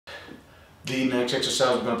The next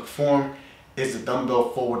exercise we're going to perform is the dumbbell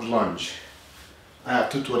forward lunge. I have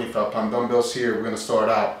two 25-pound dumbbells here. We're going to start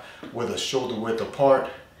out with a shoulder width apart,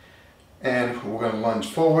 and we're going to lunge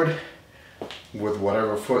forward with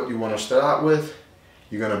whatever foot you want to start out with.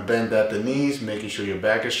 You're going to bend at the knees, making sure your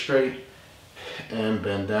back is straight, and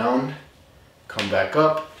bend down, come back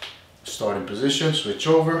up, starting position, switch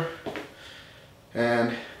over,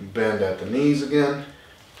 and bend at the knees again,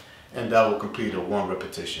 and that will complete a 1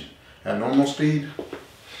 repetition. At normal speed.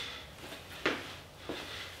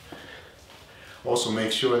 Also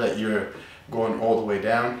make sure that you're going all the way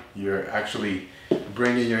down. You're actually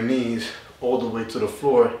bringing your knees all the way to the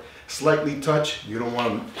floor. Slightly touch. You don't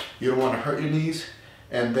want to hurt your knees,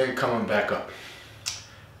 and then coming back up.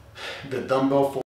 The dumbbell